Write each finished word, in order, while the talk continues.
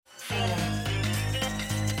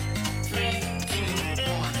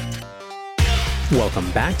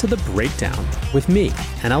Welcome back to The Breakdown with me,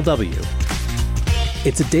 NLW.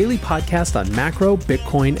 It's a daily podcast on macro,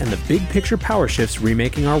 Bitcoin, and the big picture power shifts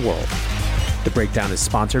remaking our world. The Breakdown is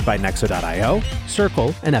sponsored by Nexo.io,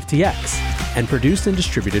 Circle, and FTX, and produced and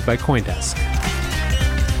distributed by CoinDesk.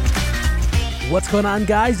 What's going on,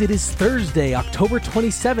 guys? It is Thursday, October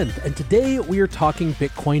 27th, and today we are talking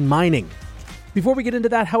Bitcoin mining. Before we get into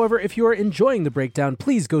that, however, if you are enjoying The Breakdown,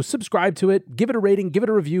 please go subscribe to it, give it a rating, give it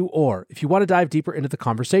a review, or if you want to dive deeper into the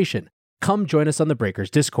conversation, come join us on the Breakers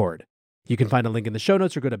Discord. You can find a link in the show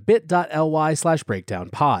notes or go to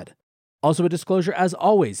bit.ly/breakdownpod. Also a disclosure, as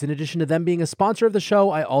always, in addition to them being a sponsor of the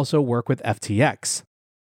show, I also work with FTX.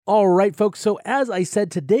 All right, folks, so as I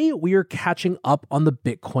said, today we are catching up on the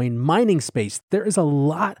Bitcoin mining space. There is a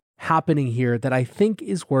lot happening here that I think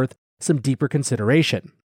is worth some deeper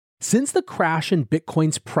consideration. Since the crash in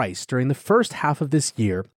Bitcoin's price during the first half of this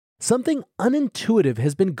year, something unintuitive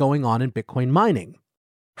has been going on in Bitcoin mining.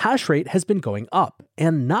 Hashrate has been going up,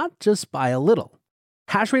 and not just by a little.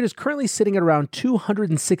 Hashrate is currently sitting at around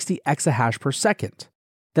 260 exahash per second.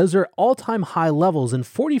 Those are all-time high levels and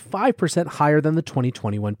 45% higher than the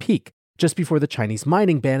 2021 peak, just before the Chinese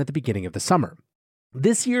mining ban at the beginning of the summer.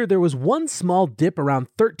 This year, there was one small dip around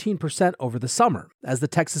 13% over the summer, as the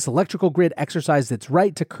Texas electrical grid exercised its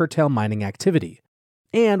right to curtail mining activity.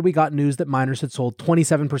 And we got news that miners had sold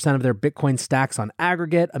 27% of their Bitcoin stacks on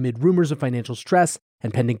aggregate amid rumors of financial stress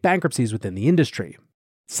and pending bankruptcies within the industry.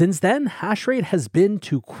 Since then, Hashrate has been,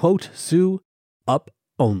 to quote Sue, up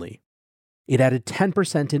only. It added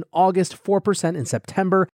 10% in August, 4% in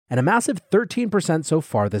September, and a massive 13% so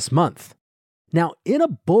far this month. Now, in a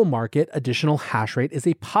bull market, additional hash rate is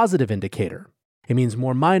a positive indicator. It means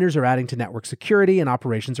more miners are adding to network security and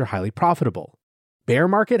operations are highly profitable. Bear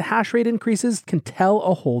market hash rate increases can tell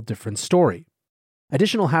a whole different story.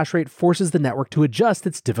 Additional hash rate forces the network to adjust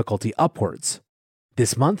its difficulty upwards.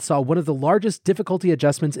 This month saw one of the largest difficulty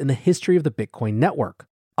adjustments in the history of the Bitcoin network,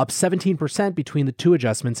 up 17% between the two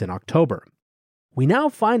adjustments in October. We now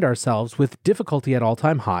find ourselves with difficulty at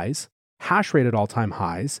all-time highs, hash rate at all-time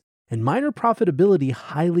highs, and miner profitability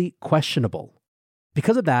highly questionable.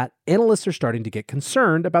 Because of that, analysts are starting to get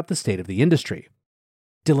concerned about the state of the industry.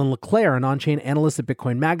 Dylan LeClaire, an on-chain analyst at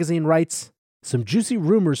Bitcoin Magazine, writes, "Some juicy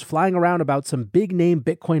rumors flying around about some big-name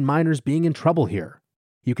Bitcoin miners being in trouble here.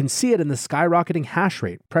 You can see it in the skyrocketing hash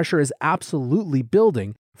rate. Pressure is absolutely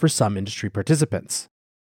building for some industry participants."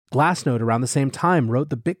 Glassnode around the same time wrote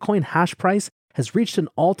the Bitcoin hash price has reached an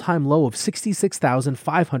all-time low of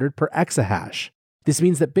 66,500 per exahash. This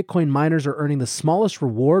means that Bitcoin miners are earning the smallest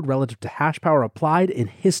reward relative to hash power applied in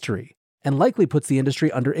history, and likely puts the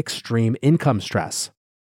industry under extreme income stress.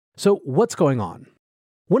 So what's going on?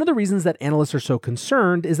 One of the reasons that analysts are so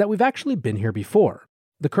concerned is that we've actually been here before.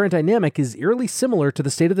 The current dynamic is eerily similar to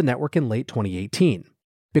the state of the network in late 2018.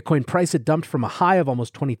 Bitcoin price had dumped from a high of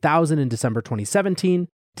almost 20,000 in December 2017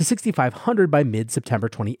 to 6,500 by mid-September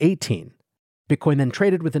 2018. Bitcoin then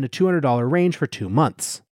traded within a $200 range for 2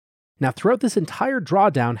 months. Now, throughout this entire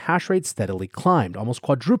drawdown, hash rate steadily climbed, almost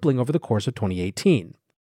quadrupling over the course of 2018.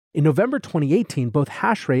 In November 2018, both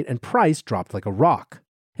hash rate and price dropped like a rock.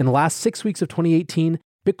 In the last 6 weeks of 2018,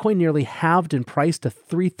 Bitcoin nearly halved in price to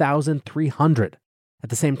 3,300. At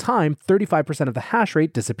the same time, 35% of the hash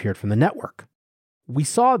rate disappeared from the network. We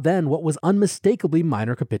saw then what was unmistakably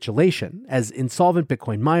miner capitulation, as insolvent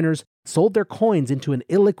Bitcoin miners sold their coins into an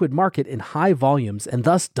illiquid market in high volumes and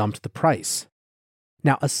thus dumped the price.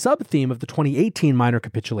 Now, a sub-theme of the 2018 miner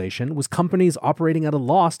capitulation was companies operating at a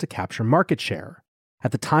loss to capture market share.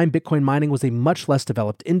 At the time, Bitcoin mining was a much less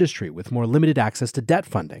developed industry with more limited access to debt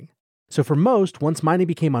funding. So for most, once mining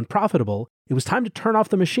became unprofitable, it was time to turn off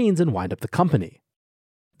the machines and wind up the company.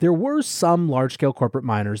 There were some large-scale corporate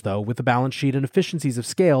miners, though, with a balance sheet and efficiencies of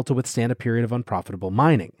scale to withstand a period of unprofitable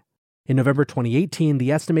mining. In November 2018,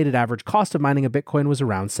 the estimated average cost of mining a Bitcoin was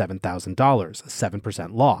around $7,000, a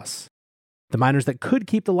 7% loss. The miners that could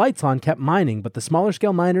keep the lights on kept mining, but the smaller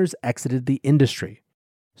scale miners exited the industry.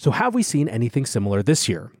 So have we seen anything similar this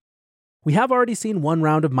year? We have already seen one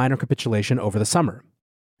round of miner capitulation over the summer.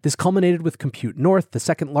 This culminated with Compute North, the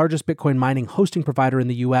second largest Bitcoin mining hosting provider in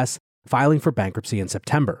the US, filing for bankruptcy in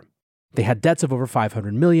September. They had debts of over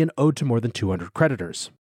 $500 million owed to more than 200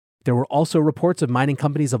 creditors. There were also reports of mining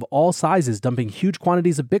companies of all sizes dumping huge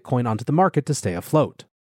quantities of Bitcoin onto the market to stay afloat.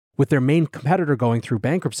 With their main competitor going through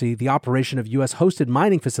bankruptcy, the operation of US-hosted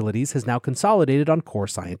mining facilities has now consolidated on Core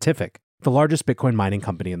Scientific, the largest Bitcoin mining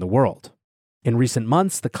company in the world. In recent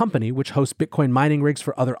months, the company, which hosts Bitcoin mining rigs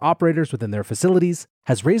for other operators within their facilities,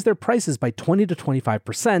 has raised their prices by 20 to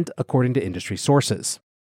 25%, according to industry sources.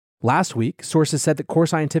 Last week, sources said that Core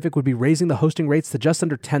Scientific would be raising the hosting rates to just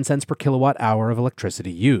under 10 cents per kilowatt hour of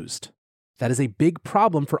electricity used. That is a big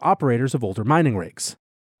problem for operators of older mining rigs.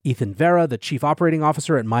 Ethan Vera, the chief operating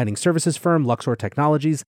officer at mining services firm Luxor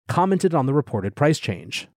Technologies, commented on the reported price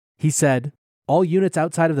change. He said, "All units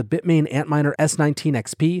outside of the Bitmain Antminer S19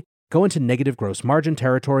 XP go into negative gross margin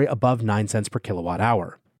territory above 9 cents per kilowatt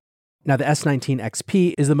hour." Now, the S19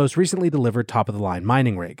 XP is the most recently delivered top-of-the-line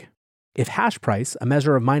mining rig. If hash price, a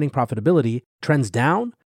measure of mining profitability, trends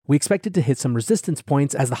down, we expect it to hit some resistance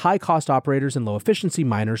points as the high-cost operators and low-efficiency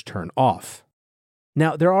miners turn off.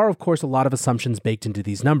 Now, there are, of course, a lot of assumptions baked into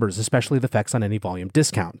these numbers, especially the effects on any volume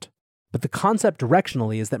discount. But the concept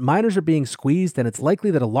directionally is that miners are being squeezed, and it's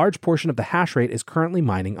likely that a large portion of the hash rate is currently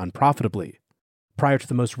mining unprofitably. Prior to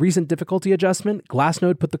the most recent difficulty adjustment,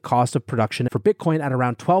 Glassnode put the cost of production for Bitcoin at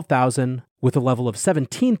around $12,000, with a level of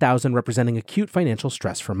 $17,000 representing acute financial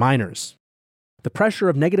stress for miners. The pressure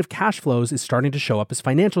of negative cash flows is starting to show up as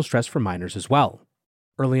financial stress for miners as well.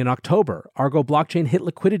 Early in October, Argo Blockchain hit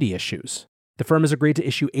liquidity issues. The firm has agreed to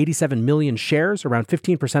issue 87 million shares, around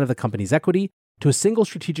 15% of the company's equity, to a single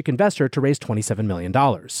strategic investor to raise $27 million.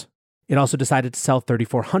 It also decided to sell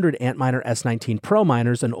 3,400 Antminer S19 Pro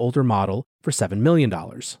miners, an older model, for $7 million.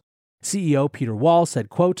 CEO Peter Wall said,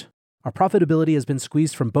 quote, "Our profitability has been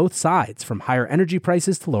squeezed from both sides, from higher energy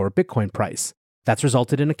prices to lower Bitcoin price. That's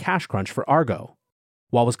resulted in a cash crunch for Argo."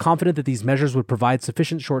 Wall was confident that these measures would provide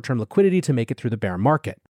sufficient short-term liquidity to make it through the bear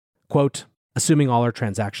market. Quote, "Assuming all our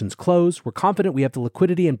transactions close, we're confident we have the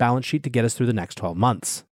liquidity and balance sheet to get us through the next 12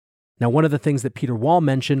 months. Now, one of the things that Peter Wall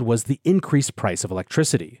mentioned was the increased price of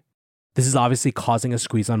electricity. This is obviously causing a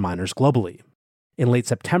squeeze on miners globally. In late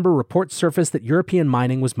September, reports surfaced that European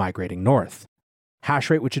mining was migrating north.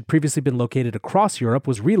 Hashrate, which had previously been located across Europe,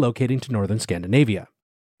 was relocating to northern Scandinavia.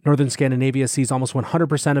 Northern Scandinavia sees almost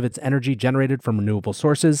 100% of its energy generated from renewable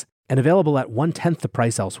sources and available at 1/10 the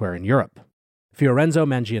price elsewhere in Europe. Fiorenzo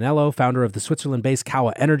Manganiello, founder of the Switzerland-based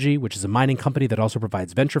Kawa Energy, which is a mining company that also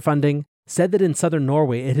provides venture funding, said that in southern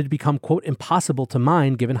Norway it had become, quote, impossible to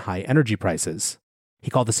mine given high energy prices. He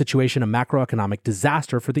called the situation a macroeconomic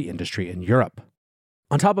disaster for the industry in Europe.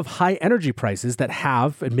 On top of high energy prices that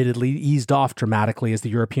have, admittedly, eased off dramatically as the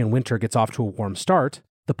European winter gets off to a warm start,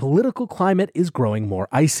 the political climate is growing more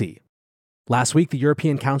icy. Last week, the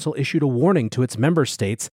European Council issued a warning to its member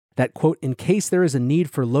states that, quote, in case there is a need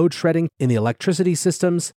for load shedding in the electricity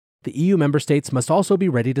systems, the EU member states must also be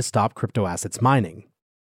ready to stop crypto assets mining.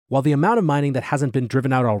 While the amount of mining that hasn't been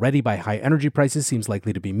driven out already by high energy prices seems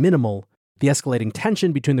likely to be minimal, the escalating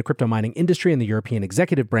tension between the crypto mining industry and the European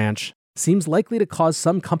executive branch seems likely to cause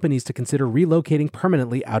some companies to consider relocating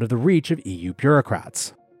permanently out of the reach of EU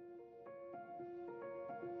bureaucrats.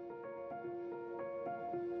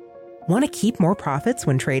 Want to keep more profits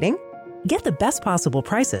when trading? Get the best possible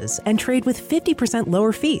prices and trade with 50%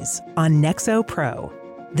 lower fees on Nexo Pro.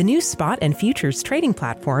 The new spot and futures trading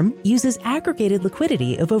platform uses aggregated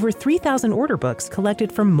liquidity of over 3,000 order books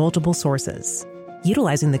collected from multiple sources.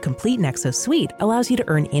 Utilizing the complete Nexo suite allows you to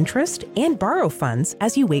earn interest and borrow funds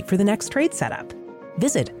as you wait for the next trade setup.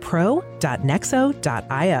 Visit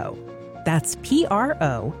pro.nexo.io. That's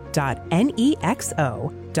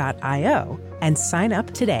pro.nexo.io and sign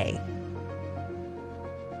up today.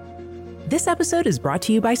 This episode is brought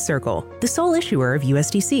to you by Circle, the sole issuer of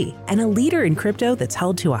USDC and a leader in crypto that's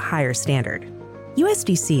held to a higher standard.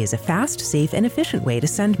 USDC is a fast, safe, and efficient way to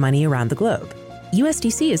send money around the globe.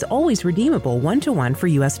 USDC is always redeemable one-to-one for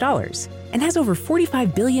US dollars and has over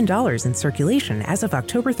 $45 billion in circulation as of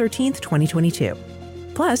October 13, 2022.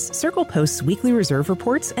 Plus, Circle posts weekly reserve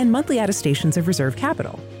reports and monthly attestations of reserve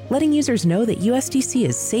capital, letting users know that USDC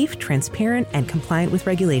is safe, transparent, and compliant with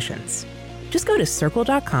regulations. Just go to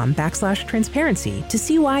circle.com/transparency to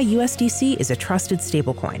see why USDC is a trusted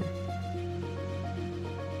stablecoin.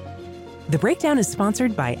 The breakdown is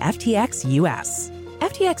sponsored by FTX US.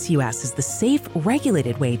 FTX US is the safe,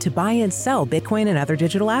 regulated way to buy and sell Bitcoin and other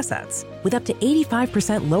digital assets, with up to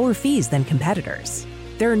 85% lower fees than competitors.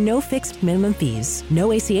 There are no fixed minimum fees,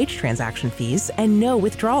 no ACH transaction fees, and no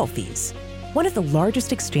withdrawal fees. One of the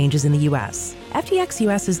largest exchanges in the US, FTX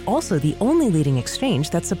US is also the only leading exchange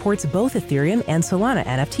that supports both Ethereum and Solana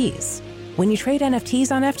NFTs. When you trade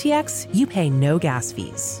NFTs on FTX, you pay no gas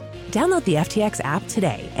fees. Download the FTX app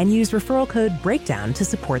today and use referral code BREAKDOWN to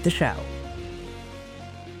support the show.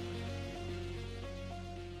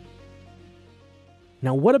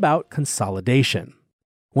 Now, what about consolidation?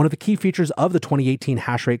 One of the key features of the 2018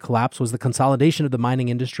 Hashrate collapse was the consolidation of the mining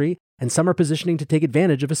industry, and some are positioning to take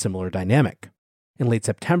advantage of a similar dynamic. In late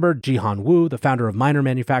September, Jihan Wu, the founder of miner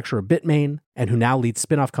manufacturer Bitmain, and who now leads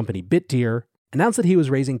spin-off company Bitdeer, announced that he was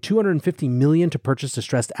raising $250 million to purchase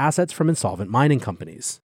distressed assets from insolvent mining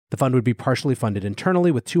companies. The fund would be partially funded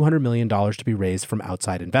internally with $200 million to be raised from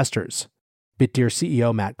outside investors. Bitdeer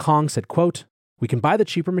CEO Matt Kong said, quote, "We can buy the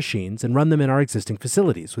cheaper machines and run them in our existing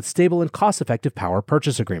facilities with stable and cost-effective power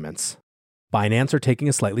purchase agreements." Binance are taking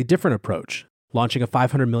a slightly different approach, launching a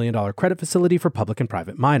 $500 million credit facility for public and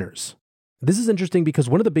private miners. This is interesting because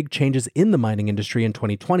one of the big changes in the mining industry in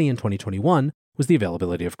 2020 and 2021 was the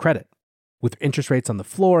availability of credit. With interest rates on the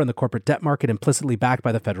floor and the corporate debt market implicitly backed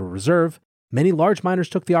by the Federal Reserve, many large miners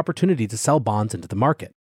took the opportunity to sell bonds into the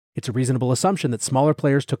market. It's a reasonable assumption that smaller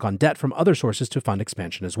players took on debt from other sources to fund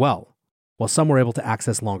expansion as well. While some were able to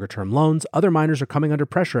access longer-term loans, other miners are coming under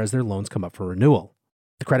pressure as their loans come up for renewal.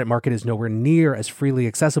 The credit market is nowhere near as freely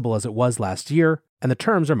accessible as it was last year, and the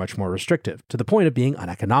terms are much more restrictive, to the point of being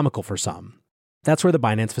uneconomical for some. That's where the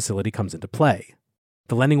Binance facility comes into play.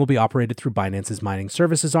 The lending will be operated through Binance's mining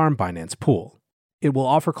services arm, Binance Pool. It will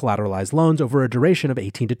offer collateralized loans over a duration of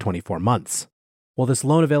 18 to 24 months. While this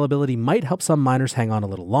loan availability might help some miners hang on a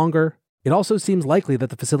little longer, it also seems likely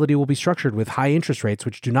that the facility will be structured with high interest rates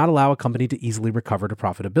which do not allow a company to easily recover to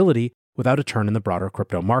profitability without a turn in the broader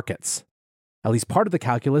crypto markets. At least part of the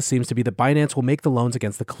calculus seems to be that Binance will make the loans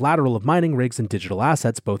against the collateral of mining rigs and digital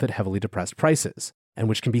assets both at heavily depressed prices, and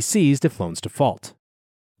which can be seized if loans default.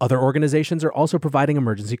 Other organizations are also providing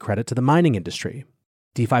emergency credit to the mining industry.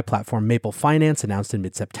 DeFi platform Maple Finance announced in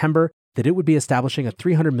mid-September that it would be establishing a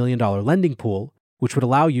 $300 million lending pool, which would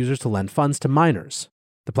allow users to lend funds to miners.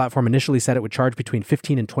 The platform initially said it would charge between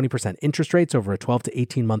 15 and 20% interest rates over a 12 to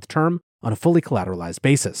 18-month term on a fully collateralized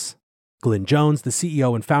basis. Glyn Jones, the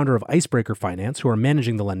CEO and founder of Icebreaker Finance, who are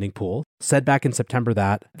managing the lending pool, said back in September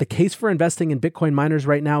that the case for investing in Bitcoin miners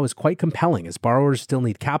right now is quite compelling as borrowers still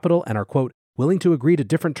need capital and are, quote, willing to agree to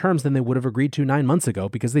different terms than they would have agreed to 9 months ago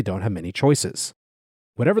because they don't have many choices.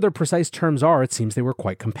 Whatever their precise terms are, it seems they were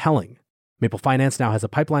quite compelling. Maple Finance now has a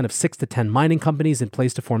pipeline of 6 to 10 mining companies in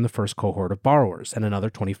place to form the first cohort of borrowers, and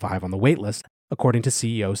another 25 on the waitlist, according to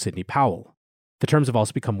CEO Sidney Powell. The terms have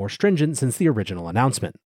also become more stringent since the original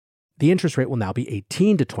announcement. The interest rate will now be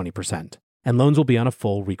 18 to 20%, and loans will be on a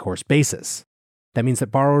full recourse basis. That means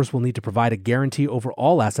that borrowers will need to provide a guarantee over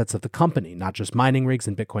all assets of the company, not just mining rigs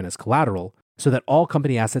and Bitcoin as collateral, so that all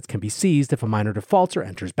company assets can be seized if a miner defaults or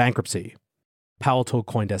enters bankruptcy. Powell told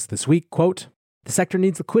CoinDesk this week, quote, "The sector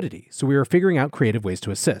needs liquidity, so we are figuring out creative ways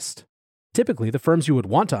to assist. Typically, the firms you would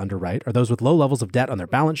want to underwrite are those with low levels of debt on their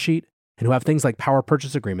balance sheet and who have things like power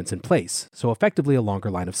purchase agreements in place, so effectively a longer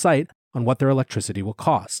line of sight on what their electricity will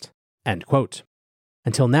cost." End quote.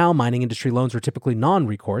 Until now, mining industry loans were typically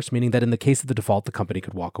non-recourse, meaning that in the case of the default, the company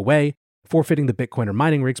could walk away, forfeiting the Bitcoin or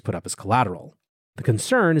mining rigs put up as collateral. The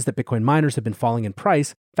concern is that Bitcoin miners have been falling in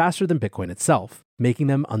price faster than Bitcoin itself, making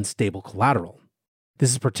them unstable collateral. This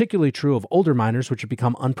is particularly true of older miners, which have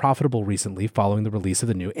become unprofitable recently following the release of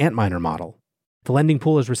the new Antminer model. The lending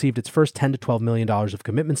pool has received its first $10 to $12 million of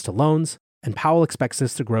commitments to loans, and Powell expects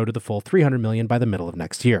this to grow to the full $300 million by the middle of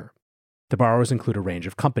next year. The borrowers include a range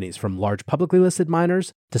of companies, from large publicly listed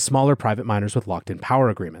miners to smaller private miners with locked-in power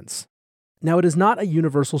agreements. Now, it is not a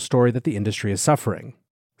universal story that the industry is suffering.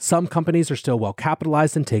 Some companies are still well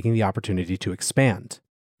capitalized and taking the opportunity to expand.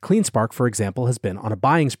 CleanSpark, for example, has been on a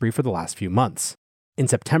buying spree for the last few months. In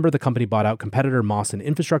September, the company bought out competitor Moss and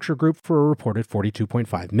Infrastructure Group for a reported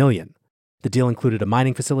 $42.5 million. The deal included a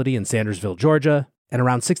mining facility in Sandersville, Georgia, and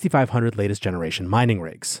around 6,500 latest generation mining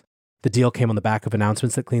rigs. The deal came on the back of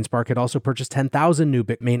announcements that CleanSpark had also purchased 10,000 new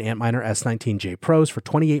Bitmain Antminer S19j Pros for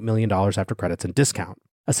 $28 million after credits and discount,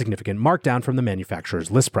 a significant markdown from the manufacturer's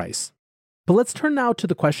list price. But let's turn now to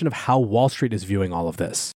the question of how Wall Street is viewing all of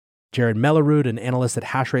this. Jared Mellerud, an analyst at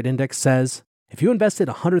Hashrate Index, says, if you invested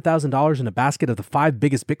 $100,000 in a basket of the 5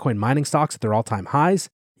 biggest Bitcoin mining stocks at their all-time highs,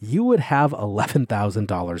 you would have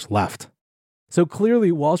 $11,000 left. So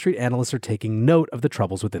clearly, Wall Street analysts are taking note of the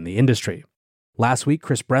troubles within the industry. Last week,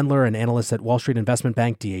 Chris Brendler, an analyst at Wall Street investment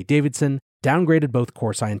bank D.A. Davidson, downgraded both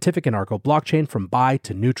Core Scientific and Arco Blockchain from buy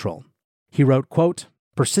to neutral. He wrote, quote,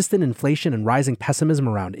 persistent inflation and rising pessimism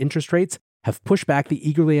around interest rates have pushed back the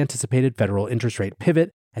eagerly anticipated federal interest rate pivot,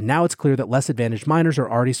 and now it's clear that less advantaged miners are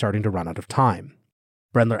already starting to run out of time.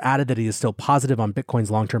 Brendler added that he is still positive on Bitcoin's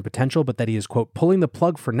long-term potential, but that he is, quote, pulling the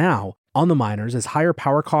plug for now on the miners as higher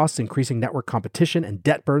power costs, increasing network competition, and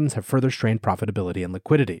debt burdens have further strained profitability and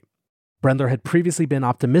liquidity. Brendler had previously been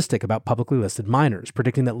optimistic about publicly listed miners,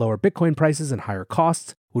 predicting that lower Bitcoin prices and higher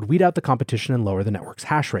costs would weed out the competition and lower the network's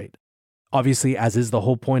hash rate. Obviously, as is the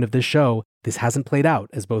whole point of this show, this hasn't played out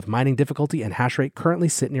as both mining difficulty and hash rate currently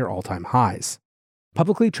sit near all-time highs.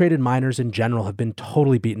 Publicly traded miners in general have been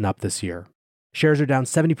totally beaten up this year. Shares are down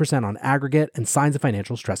 70% on aggregate, and signs of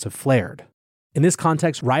financial stress have flared. In this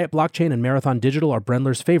context, Riot Blockchain and Marathon Digital are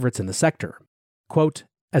Brendler's favorites in the sector. Quote,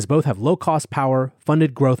 as both have low-cost power,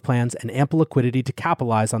 funded growth plans, and ample liquidity to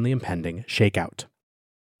capitalize on the impending shakeout.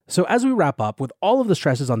 So as we wrap up, with all of the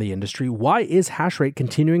stresses on the industry, why is hash rate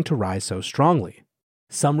continuing to rise so strongly?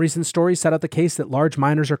 Some recent stories set out the case that large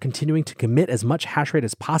miners are continuing to commit as much hash rate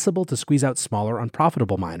as possible to squeeze out smaller,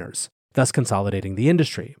 unprofitable miners, thus consolidating the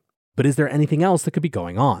industry. But is there anything else that could be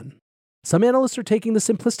going on? Some analysts are taking the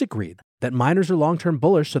simplistic read that miners are long-term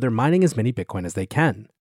bullish, so they're mining as many Bitcoin as they can.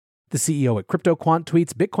 The CEO at CryptoQuant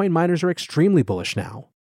tweets, Bitcoin miners are extremely bullish now.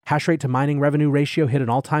 Hashrate to mining revenue ratio hit an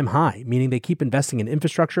all-time high, meaning they keep investing in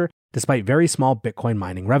infrastructure despite very small Bitcoin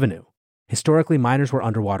mining revenue. Historically, miners were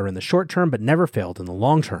underwater in the short term, but never failed in the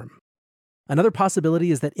long term. Another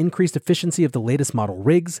possibility is that increased efficiency of the latest model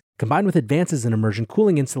rigs, combined with advances in immersion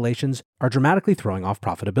cooling installations, are dramatically throwing off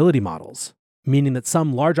profitability models, meaning that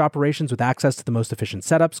some large operations with access to the most efficient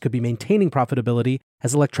setups could be maintaining profitability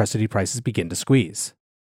as electricity prices begin to squeeze.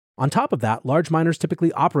 On top of that, large miners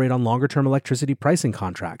typically operate on longer-term electricity pricing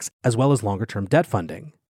contracts, as well as longer-term debt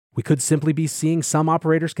funding. We could simply be seeing some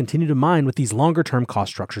operators continue to mine with these longer-term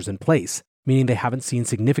cost structures in place, meaning they haven't seen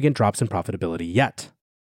significant drops in profitability yet.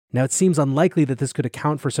 Now, it seems unlikely that this could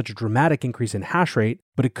account for such a dramatic increase in hash rate,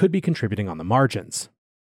 but it could be contributing on the margins.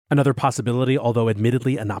 Another possibility, although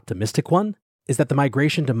admittedly an optimistic one, is that the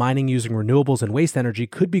migration to mining using renewables and waste energy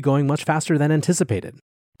could be going much faster than anticipated.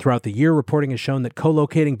 Throughout the year, reporting has shown that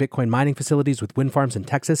co-locating Bitcoin mining facilities with wind farms in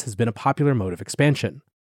Texas has been a popular mode of expansion.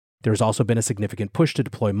 There has also been a significant push to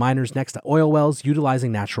deploy miners next to oil wells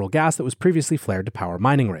utilizing natural gas that was previously flared to power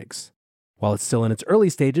mining rigs. While it's still in its early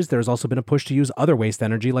stages, there has also been a push to use other waste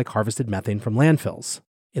energy like harvested methane from landfills.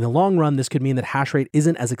 In the long run, this could mean that hash rate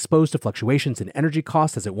isn't as exposed to fluctuations in energy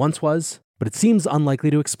costs as it once was, but it seems unlikely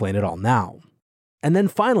to explain it all now. And then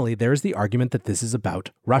finally, there is the argument that this is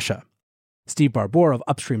about Russia. Steve Barbour of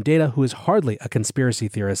Upstream Data, who is hardly a conspiracy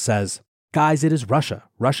theorist, says, guys, it is Russia.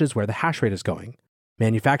 Russia is where the hash rate is going.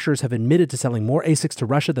 Manufacturers have admitted to selling more ASICs to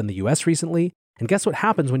Russia than the US recently, and guess what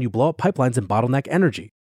happens when you blow up pipelines and bottleneck energy?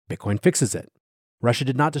 Bitcoin fixes it. Russia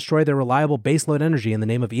did not destroy their reliable baseload energy in the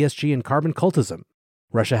name of ESG and carbon cultism.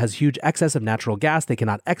 Russia has huge excess of natural gas they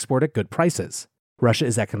cannot export at good prices. Russia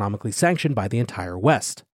is economically sanctioned by the entire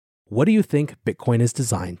West. What do you think Bitcoin is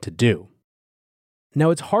designed to do? Now,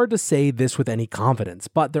 it's hard to say this with any confidence,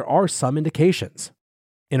 but there are some indications.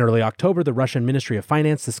 In early October, the Russian Ministry of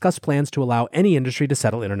Finance discussed plans to allow any industry to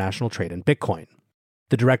settle international trade in Bitcoin.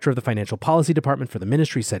 The director of the Financial Policy Department for the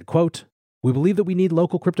ministry said, quote, we believe that we need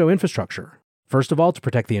local crypto infrastructure. First of all, to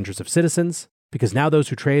protect the interests of citizens, because now those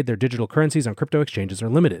who trade their digital currencies on crypto exchanges are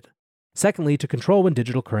limited. Secondly, to control when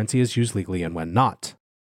digital currency is used legally and when not.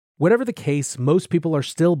 Whatever the case, most people are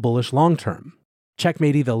still bullish long-term.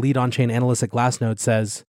 Checkmatey, the lead on-chain analyst at Glassnode,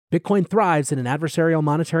 says, Bitcoin thrives in an adversarial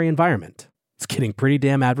monetary environment. It's getting pretty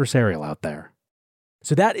damn adversarial out there.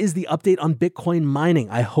 So that is the update on Bitcoin mining.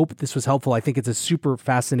 I hope this was helpful. I think it's a super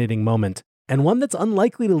fascinating moment, and one that's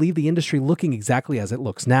unlikely to leave the industry looking exactly as it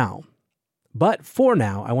looks now. But for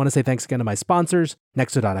now, I want to say thanks again to my sponsors,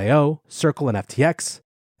 Nexo.io, Circle, and FTX,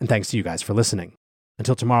 and thanks to you guys for listening.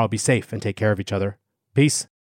 Until tomorrow, be safe and take care of each other. Peace.